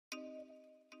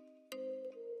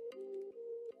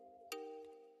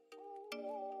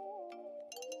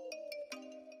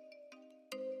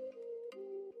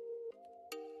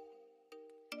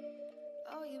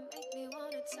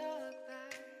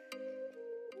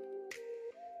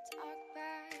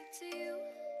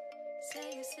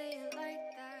say it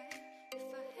like that. If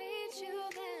I hate you,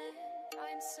 then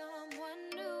find someone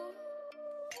new.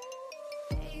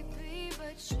 Baby,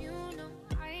 but you know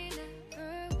I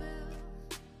never will.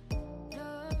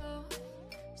 No,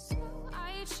 so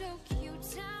I choke you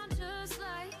down just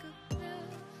like a pill.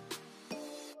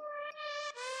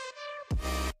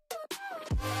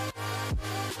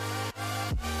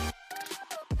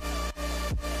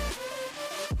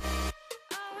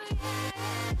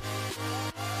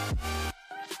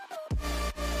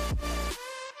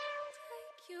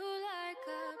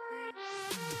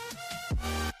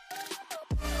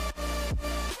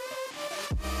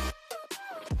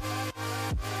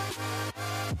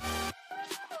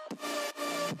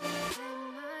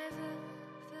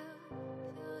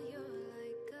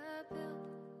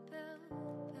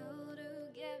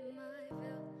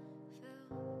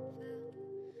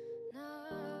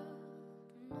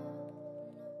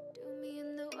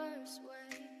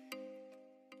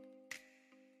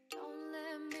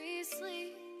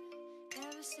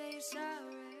 Say you're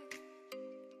sorry.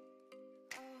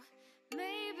 Oh,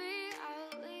 maybe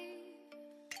I'll leave.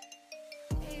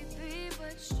 Baby,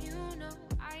 but you know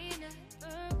I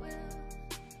never will.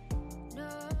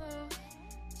 No,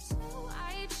 so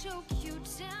I choke you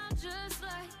down just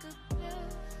like a pill.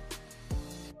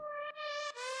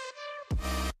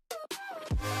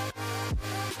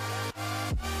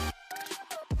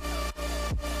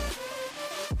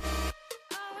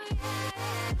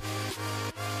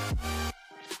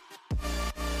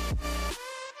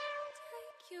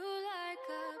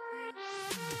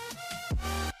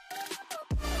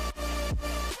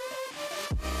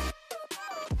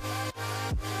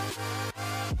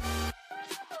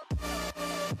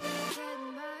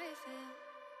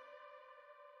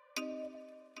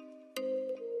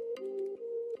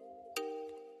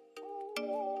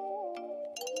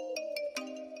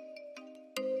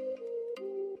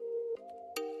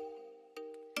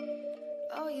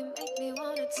 Oh, you make me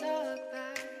wanna talk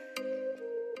back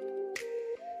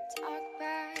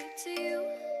to you.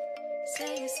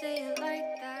 Say it like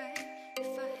that. If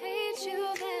I hate you,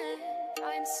 then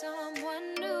find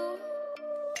someone new.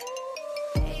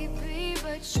 Baby,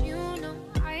 but you know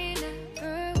I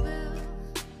never will.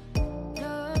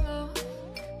 No,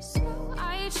 so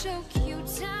I choke you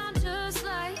down just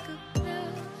like a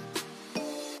pill.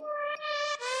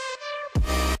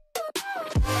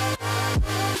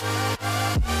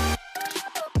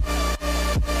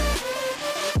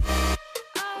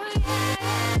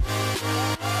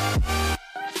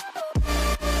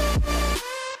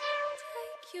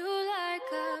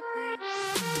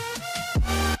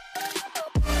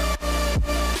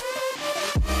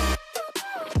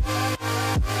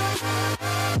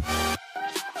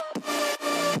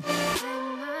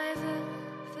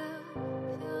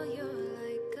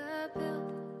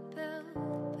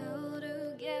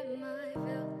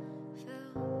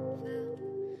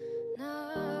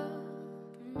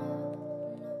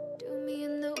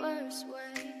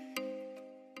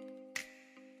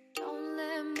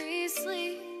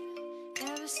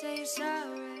 Say you're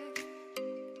sorry.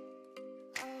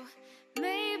 Oh,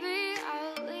 maybe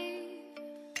I'll leave.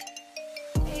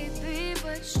 Baby,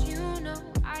 but you know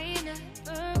I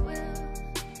never will.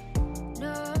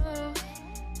 No,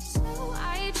 so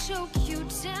I choke you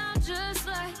down just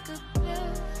like a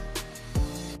pill.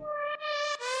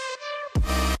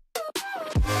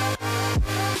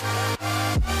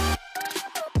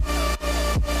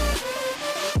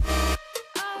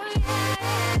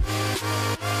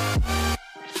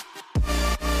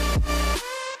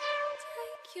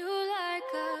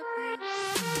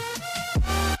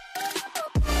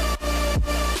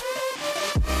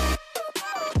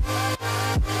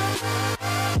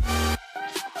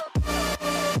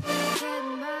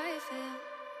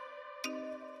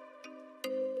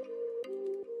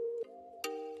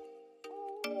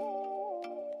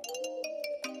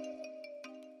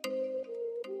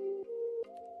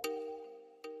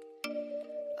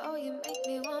 Oh, you make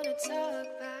me wanna talk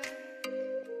back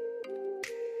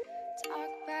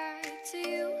to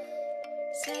you.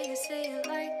 Say it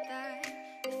like that.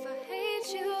 If I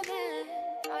hate you, then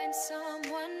find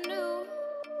someone new.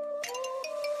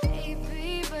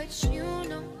 Baby, but you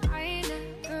know I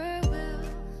never will.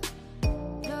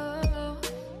 No,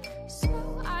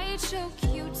 so I choke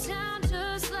you down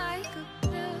just like a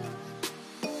pill.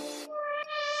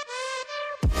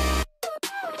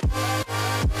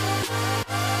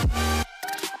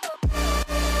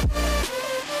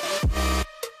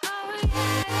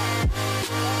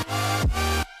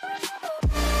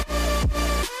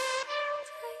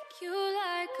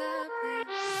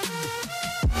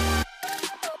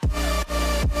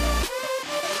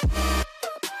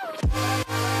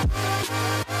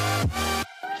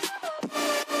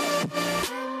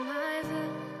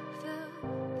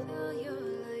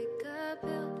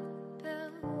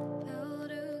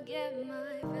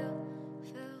 my fill.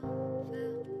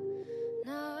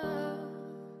 No,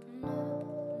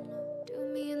 do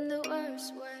me in the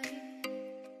worst way.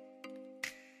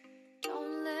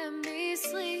 Don't let me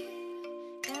sleep,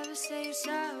 never say you're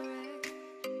sorry.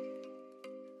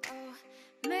 Oh,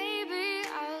 maybe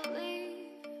I'll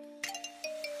leave,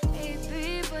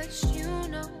 baby, but you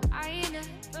know I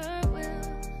never will.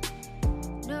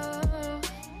 No,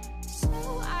 so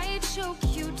I choke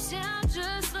you down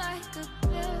just like a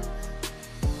pill.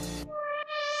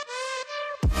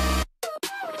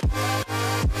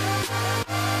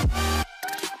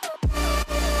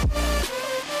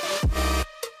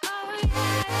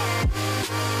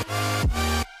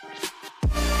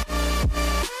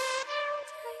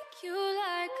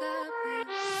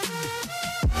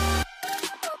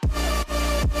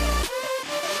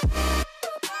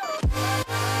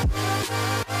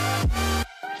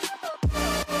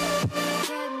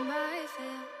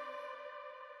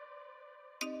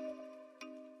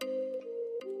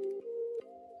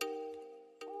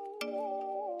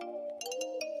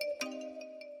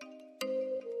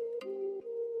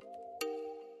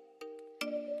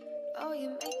 Oh, you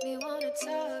make me wanna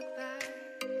talk back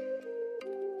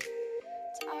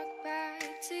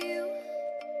to you.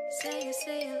 Say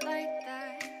it like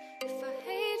that. If I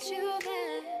hate you,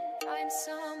 then find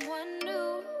someone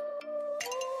new.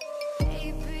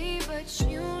 Baby, but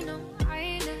you know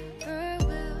I never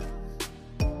will.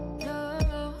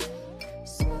 No,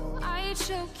 so I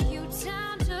choke